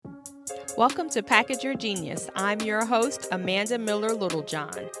Welcome to Package Your Genius. I'm your host, Amanda Miller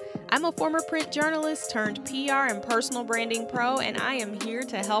Littlejohn. I'm a former print journalist turned PR and personal branding pro, and I am here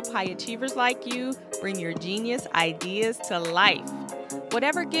to help high achievers like you bring your genius ideas to life.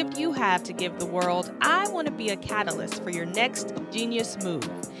 Whatever gift you have to give the world, I want to be a catalyst for your next genius move.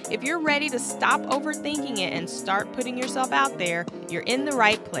 If you're ready to stop overthinking it and start putting yourself out there, you're in the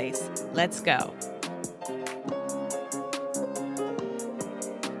right place. Let's go.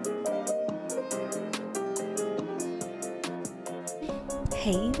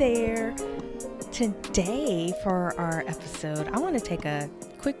 Hey there. Today for our episode, I want to take a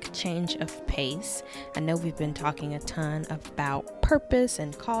quick change of pace. I know we've been talking a ton about purpose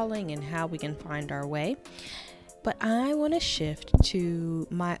and calling and how we can find our way, but I want to shift to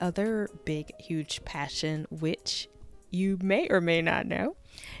my other big, huge passion, which you may or may not know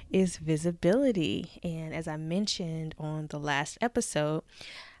is visibility. And as I mentioned on the last episode,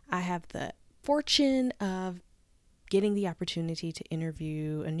 I have the fortune of getting the opportunity to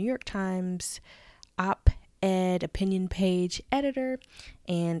interview a New York Times op-ed opinion page editor,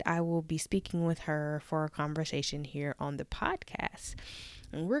 and I will be speaking with her for a conversation here on the podcast.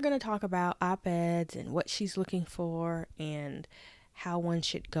 And we're going to talk about op-eds and what she's looking for and how one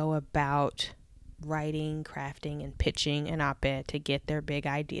should go about writing, crafting, and pitching an op-ed to get their big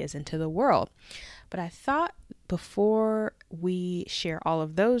ideas into the world. But I thought before we share all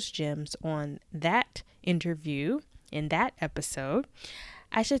of those gems on that interview, in that episode,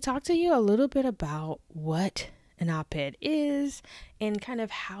 I should talk to you a little bit about what an op-ed is and kind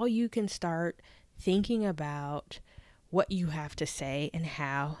of how you can start thinking about what you have to say and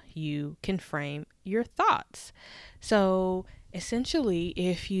how you can frame your thoughts. So essentially,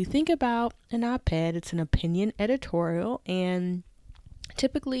 if you think about an op-ed, it's an opinion editorial, and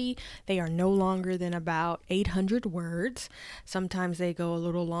typically, they are no longer than about 800 words. Sometimes they go a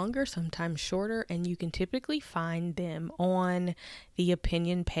little longer, sometimes shorter, and you can typically find them on the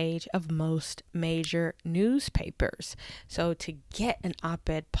opinion page of most major newspapers. So to get an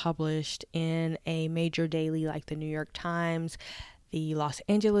op-ed published in a major daily like the New York Times, the Los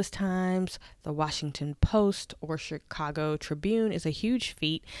Angeles Times, the Washington Post, or Chicago Tribune is a huge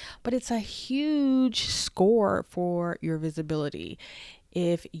feat, but it's a huge score for your visibility.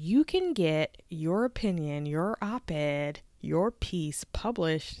 If you can get your opinion, your op-ed, your piece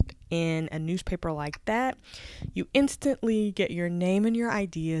published in a newspaper like that, you instantly get your name and your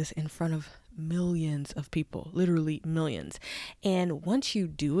ideas in front of millions of people, literally millions. And once you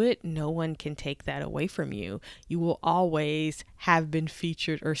do it, no one can take that away from you. You will always have been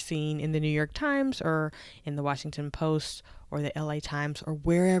featured or seen in the New York Times or in the Washington Post or the LA Times or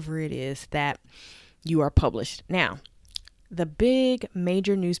wherever it is that you are published. Now, the big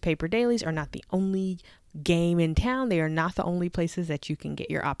major newspaper dailies are not the only game in town. They are not the only places that you can get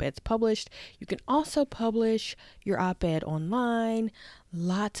your op-eds published. You can also publish your op-ed online.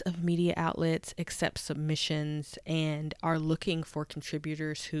 Lots of media outlets accept submissions and are looking for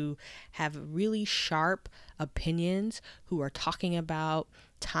contributors who have really sharp opinions, who are talking about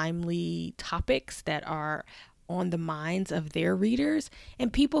timely topics that are on the minds of their readers,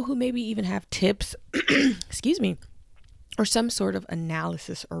 and people who maybe even have tips, excuse me, or some sort of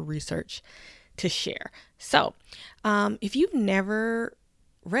analysis or research to share. So, if you've never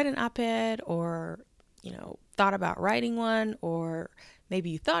read an op-ed or, thought about writing one, or maybe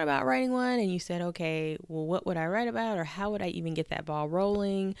you thought about writing one and you said, okay, well, what would I write about, or how would I even get that ball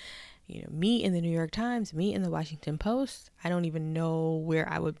rolling? Me in the New York Times, me in the Washington Post. I don't even know where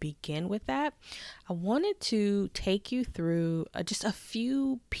I would begin with that. I wanted to take you through just a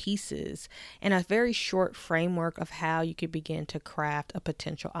few pieces and a very short framework of how you could begin to craft a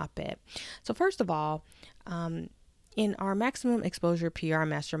potential op-ed. So first of all, in our Maximum Exposure PR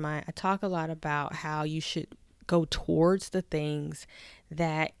Mastermind, I talk a lot about how you should go towards the things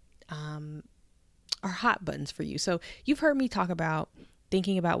that are hot buttons for you. So you've heard me talk about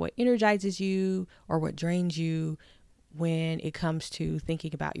thinking about what energizes you or what drains you when it comes to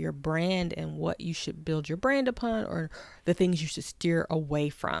thinking about your brand and what you should build your brand upon or the things you should steer away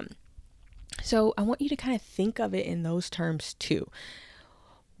from. So I want you to kind of think of it in those terms too.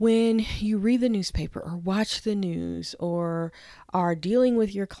 When you read the newspaper or watch the news or are dealing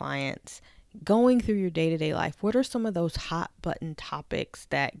with your clients, going through your day-to-day life, what are some of those hot button topics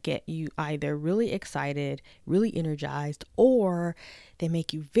that get you either really excited, really energized, or they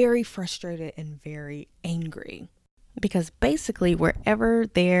make you very frustrated and very angry? Because basically, wherever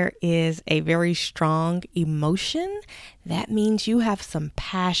there is a very strong emotion, that means you have some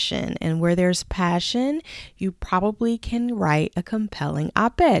passion. And where there's passion, you probably can write a compelling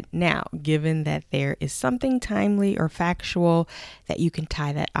op-ed. Now, given that there is something timely or factual that you can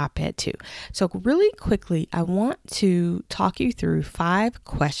tie that op-ed to. So really quickly, I want to talk you through 5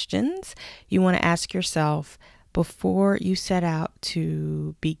 questions you want to ask yourself before you set out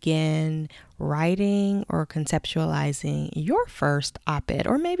to begin writing or conceptualizing your first op-ed,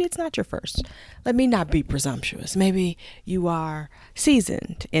 or maybe it's not your first. Let me not be presumptuous. Maybe you are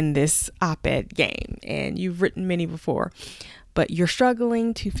seasoned in this op-ed game and you've written many before, but you're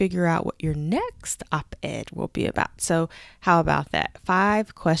struggling to figure out what your next op-ed will be about. So how about that?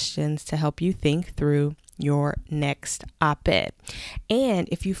 5 questions to help you think through your next op-ed. And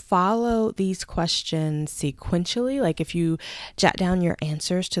if you follow these questions sequentially, like if you jot down your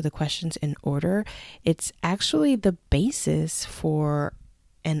answers to the questions in order, it's actually the basis for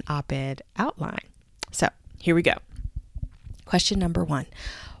an op-ed outline. So here we go. Question number 1.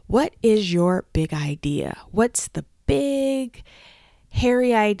 What is your big idea? What's the big,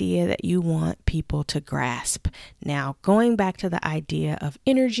 hairy idea that you want people to grasp? Now, going back to the idea of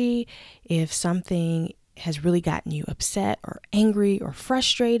energy, if something has really gotten you upset or angry or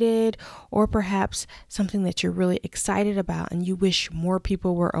frustrated, or perhaps something that you're really excited about and you wish more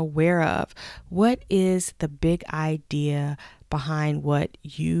people were aware of, what is the big idea behind what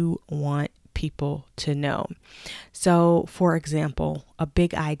you want people to know? So, for example, a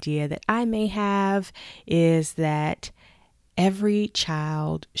big idea that I may have is that every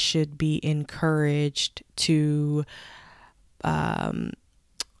child should be encouraged to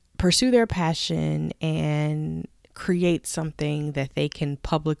pursue their passion and create something that they can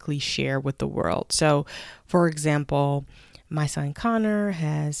publicly share with the world. So, for example, my son Connor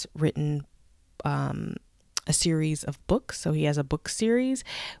has written a series of books. So he has a book series,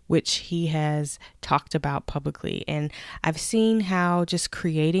 which he has talked about publicly. And I've seen how just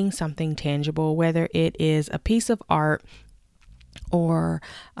creating something tangible, whether it is a piece of art or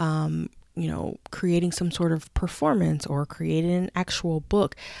creating some sort of performance or creating an actual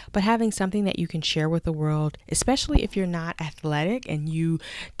book, but having something that you can share with the world, especially if you're not athletic and you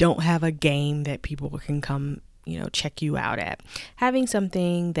don't have a game that people can come, check you out at. Having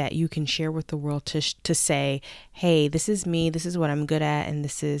something that you can share with the world to say, hey, this is me, this is what I'm good at, and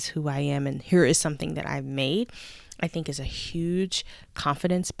this is who I am, and here is something that I've made, I think is a huge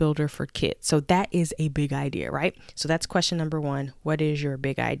confidence builder for kids. So that is a big idea, right? So that's question number 1. What is your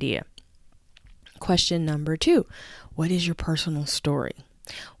big idea? Question number 2, what is your personal story?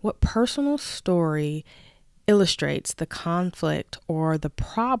 What personal story illustrates the conflict or the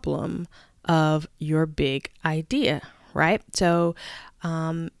problem of your big idea, right? So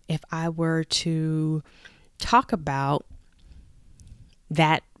if I were to talk about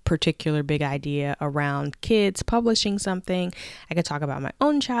that particular big idea around kids publishing something, I could talk about my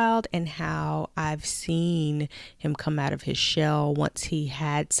own child and how I've seen him come out of his shell once he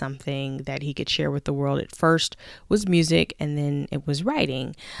had something that he could share with the world. At first was music and then it was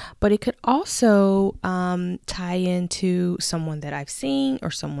writing, but it could also tie into someone that I've seen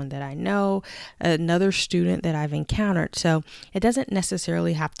or someone that I know, another student that I've encountered. So it doesn't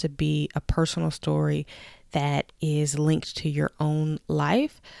necessarily have to be a personal story that is linked to your own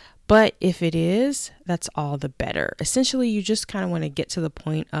life. But if it is, that's all the better. Essentially, you just kind of want to get to the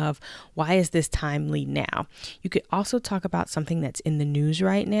point of why is this timely now? You could also talk about something that's in the news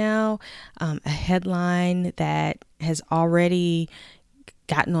right now, a headline that has already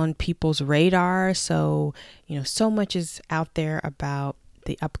gotten on people's radar. So, so much is out there about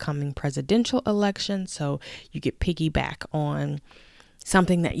the upcoming presidential election. So you get piggyback on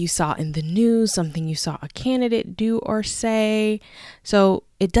something that you saw in the news, something you saw a candidate do or say. So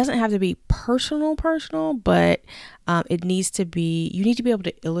it doesn't have to be personal, but it needs to be, you need to be able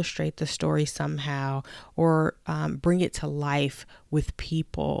to illustrate the story somehow or bring it to life with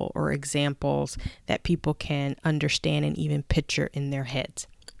people or examples that people can understand and even picture in their heads.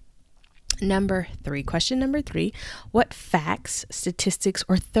 Question number 3, what facts, statistics,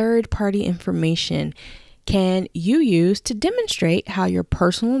 or third-party information can you use to demonstrate how your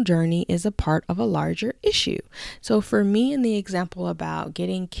personal journey is a part of a larger issue? So for me, in the example about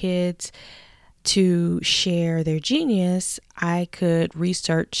getting kids to share their genius, I could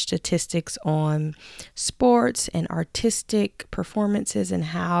research statistics on sports and artistic performances and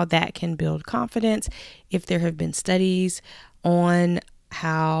how that can build confidence. If there have been studies on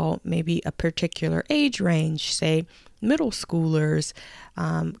how maybe a particular age range, say middle schoolers,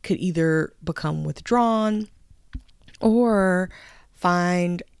 could either become withdrawn or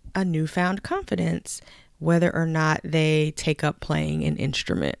find a newfound confidence whether or not they take up playing an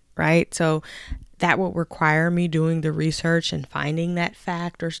instrument, right? So that will require me doing the research and finding that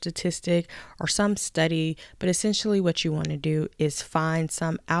fact or statistic or some study. But essentially what you want to do is find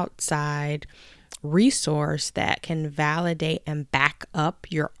some outside resource that can validate and back up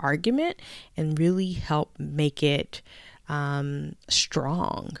your argument and really help make it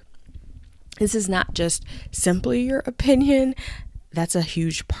strong. This is not just simply your opinion. That's a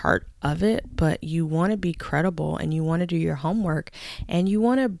huge part of it, but you want to be credible and you want to do your homework and you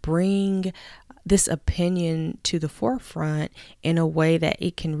want to bring this opinion to the forefront in a way that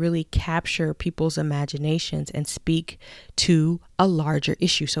it can really capture people's imaginations and speak to a larger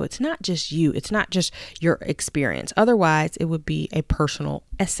issue. So it's not just you, it's not just your experience. Otherwise, it would be a personal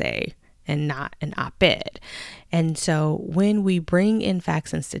essay and not an op-ed. And so when we bring in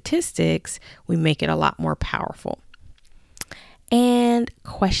facts and statistics, we make it a lot more powerful. And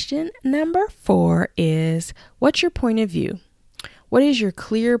question number 4 is, what's your point of view? What is your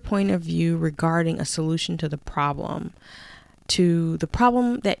clear point of view regarding a solution to the problem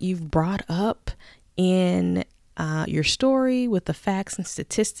that you've brought up in your story, with the facts and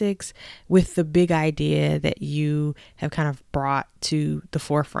statistics, with the big idea that you have kind of brought to the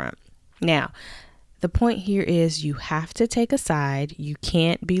forefront? Now, the point here is you have to take a side. You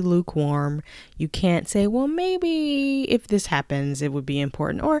can't be lukewarm. You can't say, well, maybe if this happens, it would be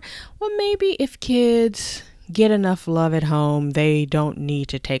important. Or, well, maybe if kids get enough love at home, they don't need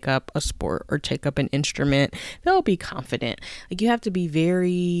to take up a sport or take up an instrument. They'll be confident. Like, you have to be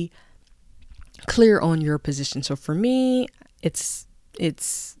very clear on your position. So for me, it's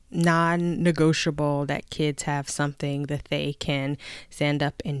non-negotiable that kids have something that they can stand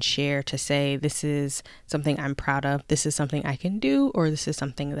up and share to say, this is something I'm proud of, this is something I can do, or this is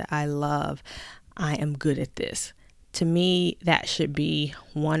something that I love. I am good at this. To me, that should be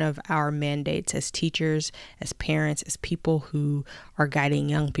one of our mandates as teachers, as parents, as people who are guiding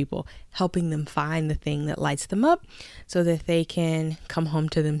young people, helping them find the thing that lights them up so that they can come home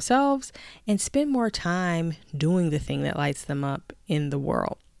to themselves and spend more time doing the thing that lights them up in the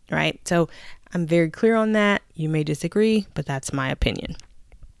world, right? So I'm very clear on that. You may disagree, but that's my opinion.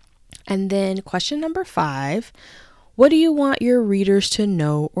 And then question number 5, what do you want your readers to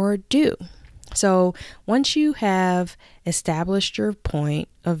know or do? So once you have established your point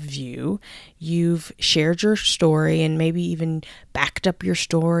of view, you've shared your story and maybe even backed up your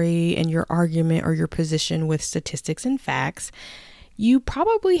story and your argument or your position with statistics and facts, you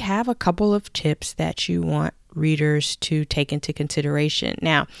probably have a couple of tips that you want readers to take into consideration.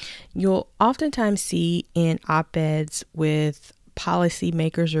 Now, you'll oftentimes see in op-eds with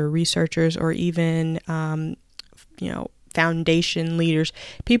policymakers or researchers or even, foundation leaders,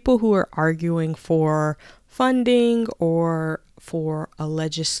 people who are arguing for funding or for a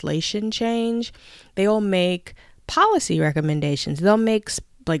legislation change, they'll make policy recommendations. They'll make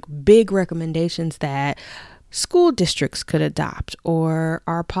like big recommendations that school districts could adopt, or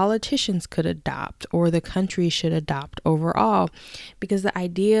our politicians could adopt, or the country should adopt overall. Because the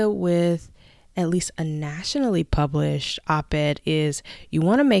idea with at least a nationally published op-ed is you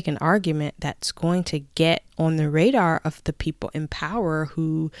want to make an argument that's going to get on the radar of the people in power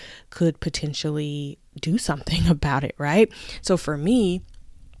who could potentially do something about it, right? So for me,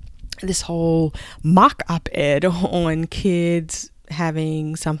 this whole mock op-ed on kids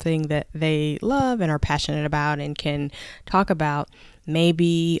having something that they love and are passionate about and can talk about,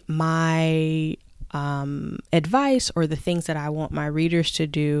 maybe my advice or the things that I want my readers to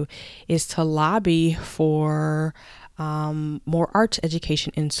do is to lobby for more arts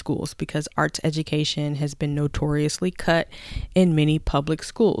education in schools, because arts education has been notoriously cut in many public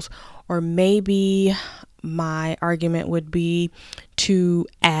schools. Or maybe my argument would be to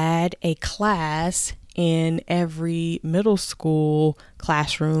add a class in every middle school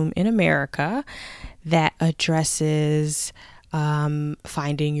classroom in America that addresses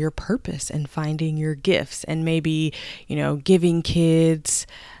finding your purpose and finding your gifts, and maybe, giving kids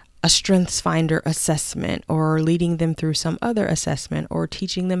a Strengths Finder assessment, or leading them through some other assessment, or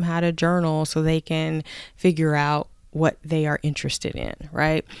teaching them how to journal so they can figure out what they are interested in,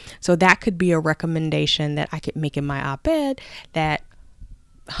 right? So that could be a recommendation that I could make in my op-ed that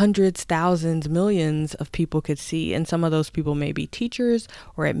hundreds, thousands, millions of people could see. And some of those people may be teachers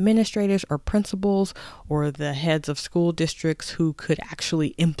or administrators or principals or the heads of school districts who could actually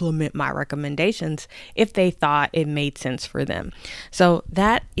implement my recommendations if they thought it made sense for them. So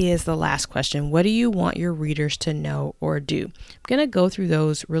that is the last question. What do you want your readers to know or do? I'm going to go through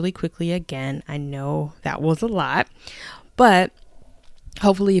those really quickly again. I know that was a lot, but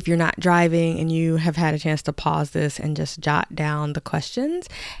hopefully, if you're not driving and you have had a chance to pause this and just jot down the questions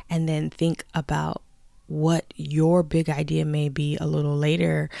and then think about what your big idea may be a little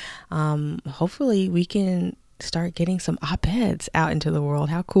later. Hopefully we can start getting some op-eds out into the world.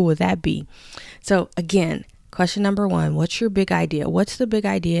 How cool would that be? So again, question number 1, what's your big idea? What's the big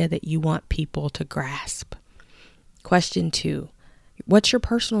idea that you want people to grasp? Question 2, what's your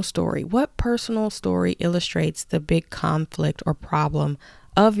personal story? What personal story illustrates the big conflict or problem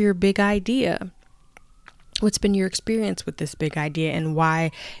of your big idea? What's been your experience with this big idea, and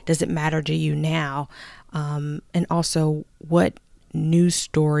why does it matter to you now? And also, what news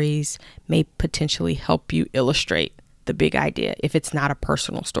stories may potentially help you illustrate the big idea if it's not a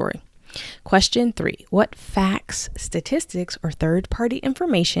personal story? Question 3, what facts, statistics, or third-party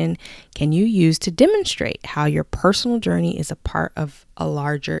information can you use to demonstrate how your personal journey is a part of a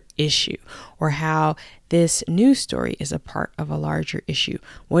larger issue, or how this news story is a part of a larger issue?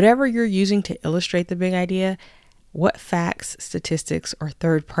 Whatever you're using to illustrate the big idea, what facts, statistics, or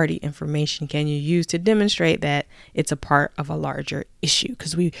third-party information can you use to demonstrate that it's a part of a larger issue?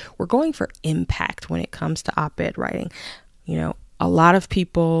 Because we're going for impact when it comes to op-ed writing. A lot of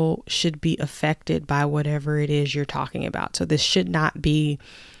people should be affected by whatever it is you're talking about. So this should not be,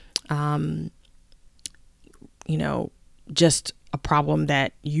 just a problem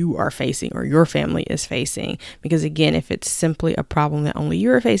that you are facing or your family is facing. Because again, if it's simply a problem that only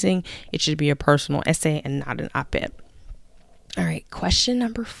you're facing, it should be a personal essay and not an op-ed. All right, question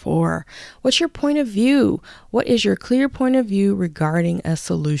number 4. What's your point of view? What is your clear point of view regarding a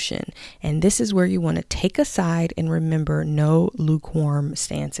solution? And this is where you want to take a side and remember no lukewarm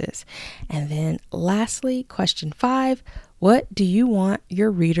stances. And then lastly, question 5, what do you want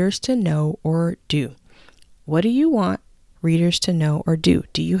your readers to know or do? What do you want readers to know or do?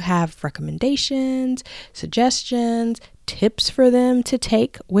 Do you have recommendations, suggestions, tips for them to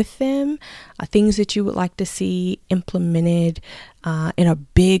take with them, things that you would like to see implemented in a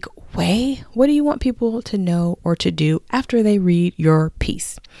big way? What do you want people to know or to do after they read your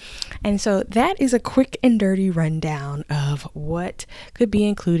piece? And so that is a quick and dirty rundown of what could be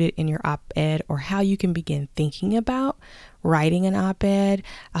included in your op-ed, or how you can begin thinking about writing an op-ed.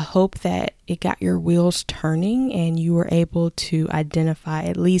 I hope that it got your wheels turning and you were able to identify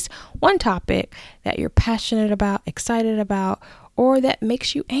at least one topic that you're passionate about, excited about, or that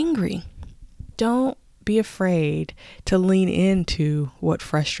makes you angry. Don't be afraid to lean into what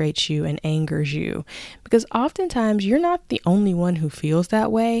frustrates you and angers you, because oftentimes you're not the only one who feels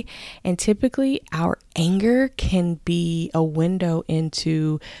that way. And typically our anger can be a window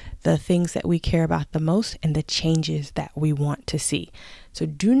into the things that we care about the most and the changes that we want to see. So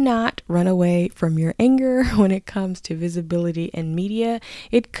do not run away from your anger when it comes to visibility and media.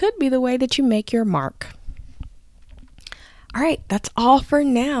 It could be the way that you make your mark. All right, that's all for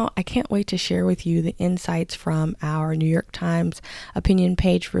now. I can't wait to share with you the insights from our New York Times opinion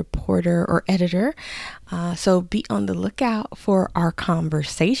page reporter or editor. So be on the lookout for our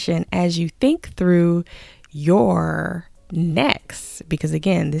conversation as you think through your next, because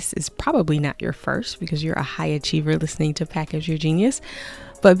again, this is probably not your first, because you're a high achiever listening to Package Your Genius,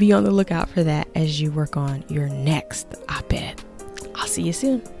 but be on the lookout for that as you work on your next op-ed. I'll see you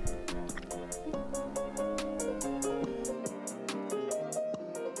soon.